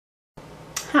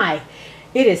Hi,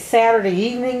 it is Saturday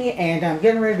evening and I'm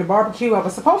getting ready to barbecue. I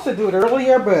was supposed to do it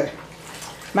earlier, but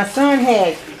my son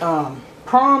had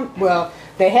prom. Well,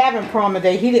 they having prom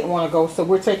today. He didn't want to go, so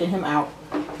we're taking him out.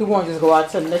 He wanted to just go out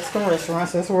to the Mexican restaurant,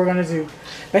 so that's what we're going to do.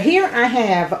 But here I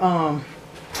have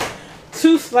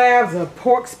 2 slabs of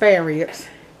pork spare ribs.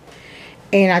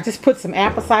 And I just put some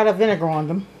apple cider vinegar on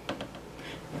them.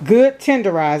 Good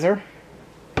tenderizer.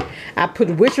 I put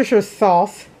Worcestershire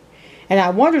sauce. And I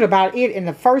wondered about it, and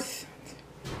the first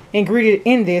ingredient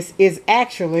in this is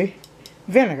actually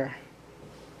vinegar.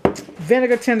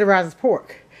 Vinegar tenderizes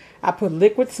pork. I put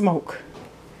liquid smoke.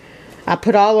 I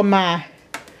put all of my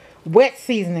wet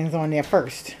seasonings on there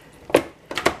first.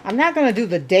 I'm not going to do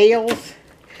the Dales.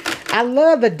 I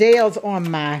love the Dales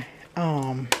on my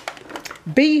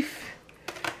beef.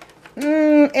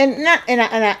 And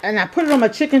I put it on my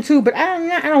chicken too, but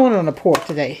I don't want it on the pork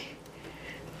today.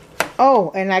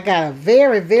 Oh, and I got a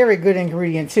very, very good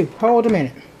ingredient too. Hold a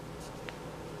minute.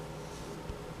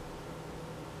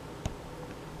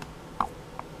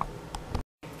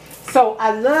 So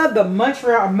I love the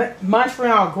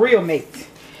Montreal Grill Mate.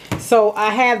 So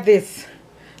I have this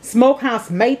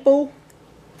smokehouse maple,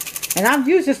 and I've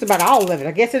used just about all of it.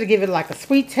 I guess it'll give it like a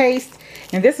sweet taste.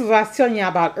 And this is what I was telling you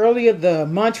about earlier, the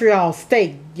Montreal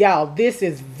steak. Y'all, this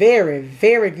is very,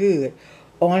 very good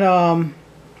on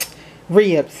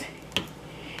ribs.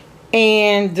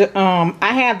 And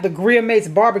I have the Grill Mates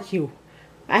barbecue.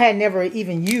 I had never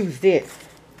even used it.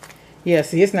 Yeah,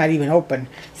 see, it's not even open.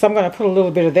 So I'm going to put a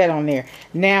little bit of that on there.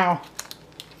 Now,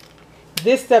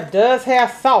 this stuff does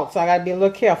have salt, so I got to be a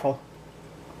little careful.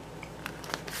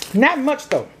 Not much,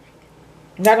 though.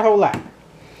 Not a whole lot.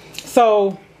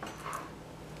 So,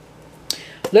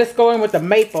 let's go in with the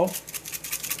maple.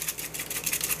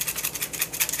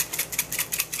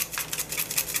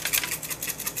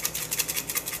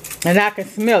 And I can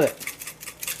smell it.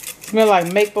 Smell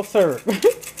like maple syrup.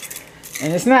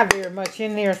 And it's not very much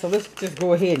in there, so let's just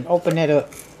go ahead and open that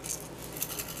up.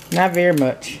 Not very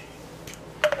much.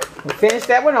 We'll finish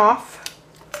that one off.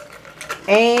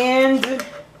 And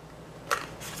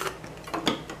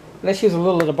let's use a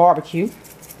little of the barbecue.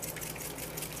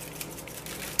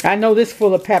 I know this is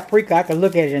full of paprika. I can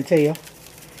look at it and tell.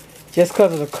 Just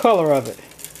because of the color of it.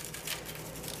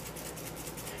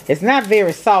 It's not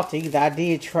very salty either. I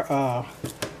did try.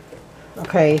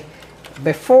 Okay.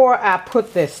 Before I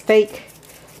put the steak,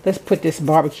 let's put this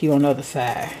barbecue on the other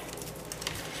side.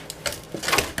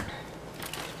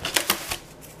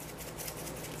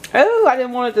 Oh, I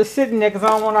didn't want it to sit in there because I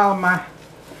don't want all my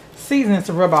seasonings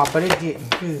to rub off, but it didn't.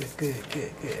 Good, good,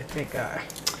 good, good. Thank God.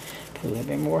 Put a little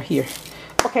bit more here.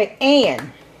 Okay,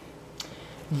 and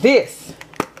this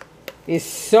is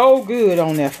so good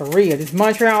on there for real. This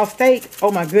Montreal steak, oh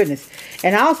my goodness.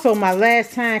 And also my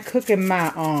last time cooking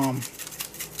my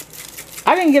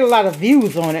I didn't get a lot of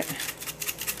views on it,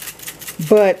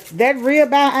 but that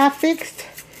ribeye I fixed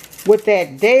with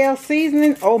that Dale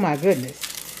seasoning, oh my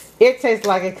goodness, it tastes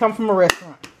like it come from a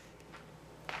restaurant.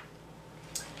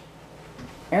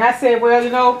 And I said, well,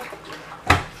 you know,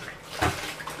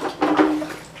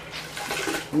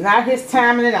 not his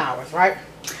timing and ours, right?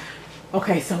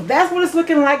 Okay, so that's what it's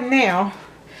looking like now.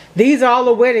 These are all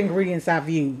the wet ingredients I've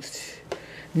used.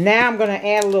 Now I'm going to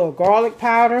add a little garlic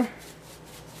powder.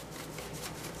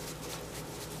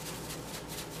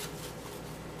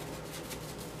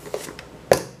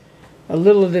 A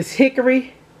little of this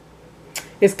hickory.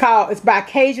 It's by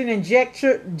Cajun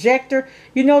Injector.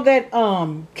 You know that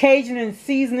Cajun and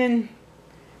seasoning,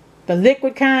 the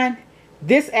liquid kind?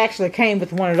 This actually came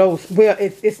with one of those. Well,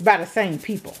 it's by the same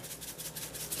people.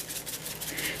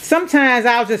 Sometimes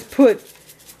I'll just put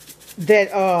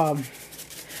that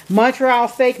Montreal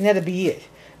steak and that'll be it.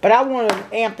 But I want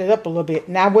to amp it up a little bit.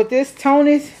 Now with this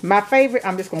Tony's, my favorite,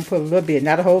 I'm just going to put a little bit,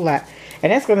 not a whole lot.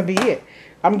 And that's going to be it.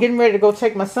 I'm getting ready to go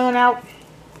take my son out.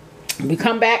 When we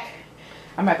come back,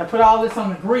 I'm going to have to put all this on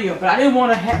the grill. But I didn't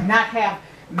want to not have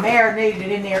marinated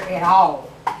in there at all.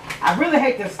 I really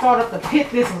hate to start up the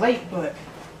pit this late, but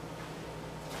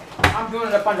I'm doing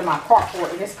it up under my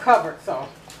carport and it's covered, so.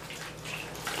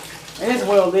 And it's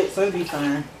well lit, so it'll be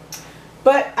fine.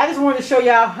 But I just wanted to show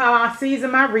y'all how I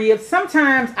season my ribs.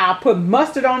 Sometimes I'll put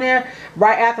mustard on there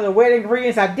right after the wet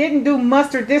ingredients. I didn't do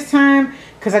mustard this time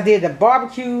because I did the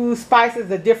barbecue spices,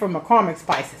 the different McCormick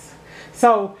spices.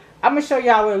 So I'm going to show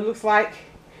y'all what it looks like.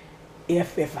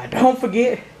 If I don't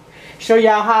forget, show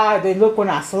y'all how they look when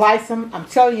I slice them. I'm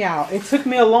telling y'all, it took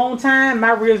me a long time.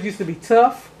 My ribs used to be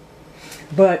tough.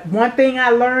 But one thing I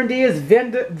learned is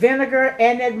vinegar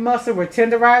and that mustard will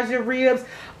tenderize your ribs.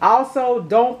 Also,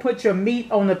 don't put your meat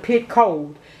on the pit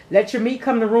cold. Let your meat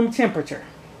come to room temperature.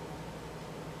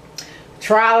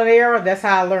 Trial and error, that's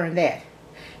how I learned that.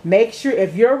 Make sure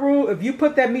if you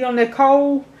put that meat on that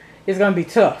coal, it's gonna be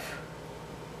tough.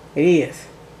 It is.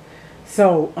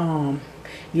 So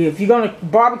yeah, if you're gonna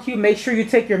barbecue, make sure you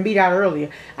take your meat out earlier.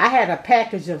 I had a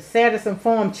package of Sanderson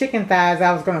Farm chicken thighs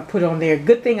I was gonna put on there.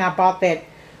 Good thing I bought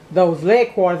those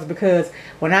leg quarters, because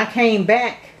when I came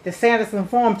back, the Sanderson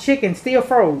Farm chicken still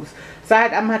froze. So I'm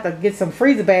gonna have to get some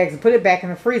freezer bags and put it back in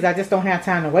the freezer. I just don't have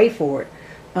time to wait for it.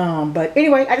 But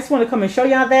anyway, I just want to come and show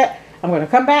y'all that. I'm gonna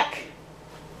come back.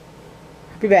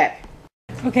 Be back.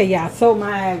 Okay, y'all. So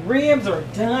my ribs are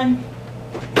done.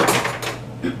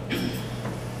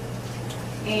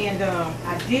 And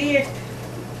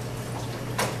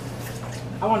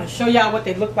I want to show y'all what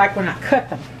they look like when I cut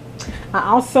them. I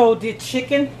also did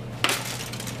chicken.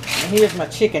 And here's my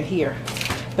chicken here.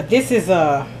 But this is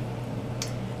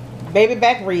baby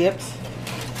back ribs.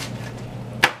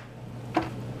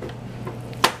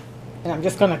 And I'm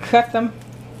just going to cut them.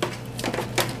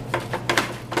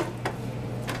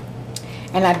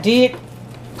 And I did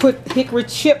put hickory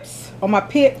chips on my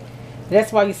pit.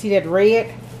 That's why you see that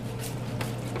red.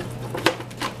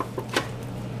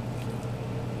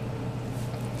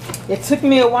 It took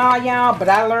me a while, y'all, but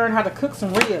I learned how to cook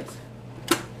some ribs.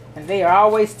 And they are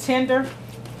always tender.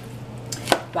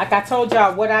 Like I told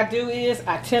y'all, what I do is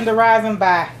I tenderize them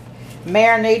by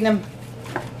marinating them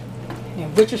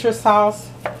in Worcestershire sauce.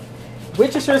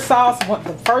 Worcestershire sauce,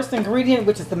 the first ingredient,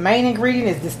 which is the main ingredient,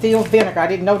 is distilled vinegar. I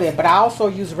didn't know that, but I also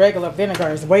use regular vinegar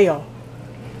as well.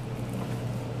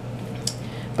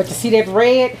 But you see that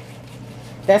red?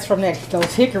 That's from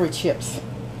those hickory chips.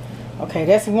 Okay,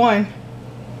 that's one.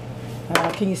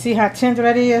 Can you see how tender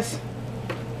that is?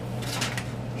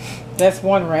 That's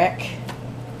one rack.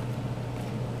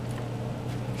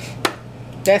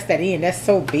 That's that end. That's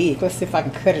so big. Let's see if I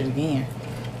can cut it again.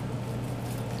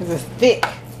 Because it's thick.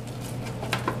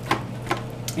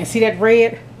 And see that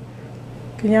red?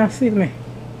 Can y'all see me?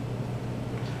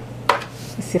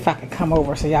 Let's see if I can come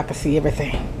over so y'all can see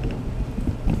everything.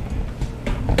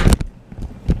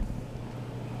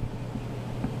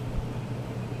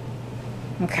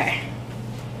 Okay.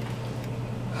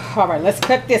 Alright, let's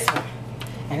cut this one.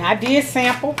 And I did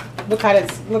sample. Look how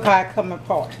it come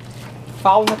apart.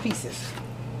 Falling to pieces.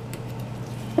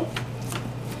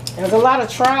 There was a lot of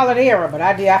trial and error, but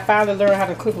I finally learned how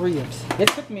to cook ribs. It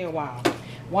took me a while.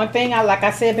 One thing, like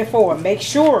I said before, make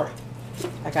sure,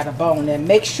 I got a bone there,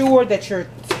 make sure that your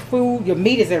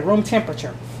meat is at room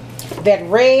temperature. That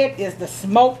red is the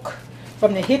smoke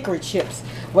from the hickory chips.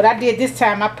 What I did this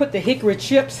time, I put the hickory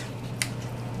chips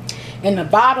in the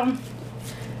bottom.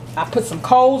 I put some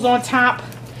coals on top.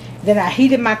 Then I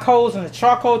heated my coals in the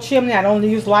charcoal chimney. I don't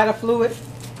use lighter fluid.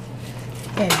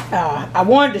 And I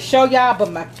wanted to show y'all,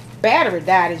 but my battery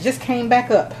died. It just came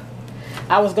back up.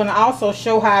 I was going to also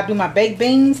show how I do my baked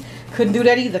beans. Couldn't do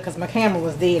that either because my camera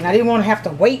was dead. And I didn't want to have to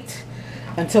wait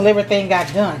until everything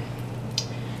got done.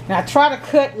 And I try to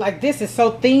cut, like this is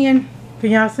so thin.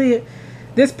 Can y'all see it?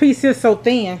 This piece is so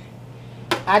thin.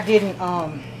 I didn't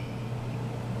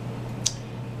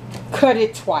cut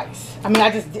it twice. I mean,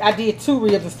 I did 2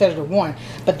 ribs instead of the 1.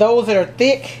 But those that are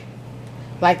thick,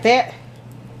 like that,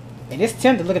 and it's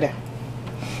tender. Look at that.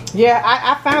 Yeah,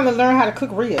 I finally learned how to cook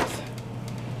ribs.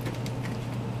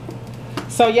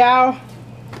 So y'all,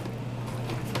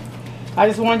 I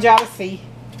just wanted y'all to see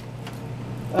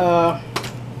how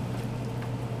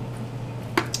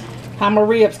my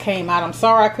ribs came out. I'm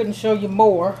sorry I couldn't show you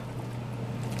more,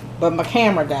 but my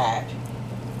camera died.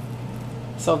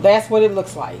 So that's what it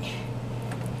looks like.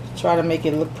 Try to make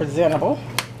it look presentable,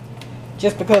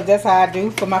 just because that's how I do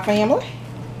for my family.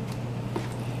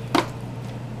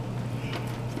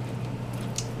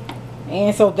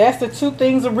 And so that's the 2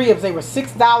 things of ribs. They were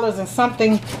 $6 and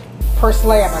something per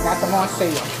slab. I got them on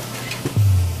sale.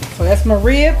 So that's my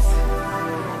ribs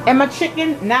and my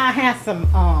chicken. Now I have some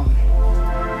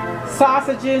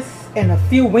sausages and a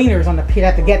few wieners on the pit.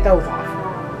 I have to get those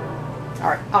off.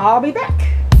 Alright, I'll be back.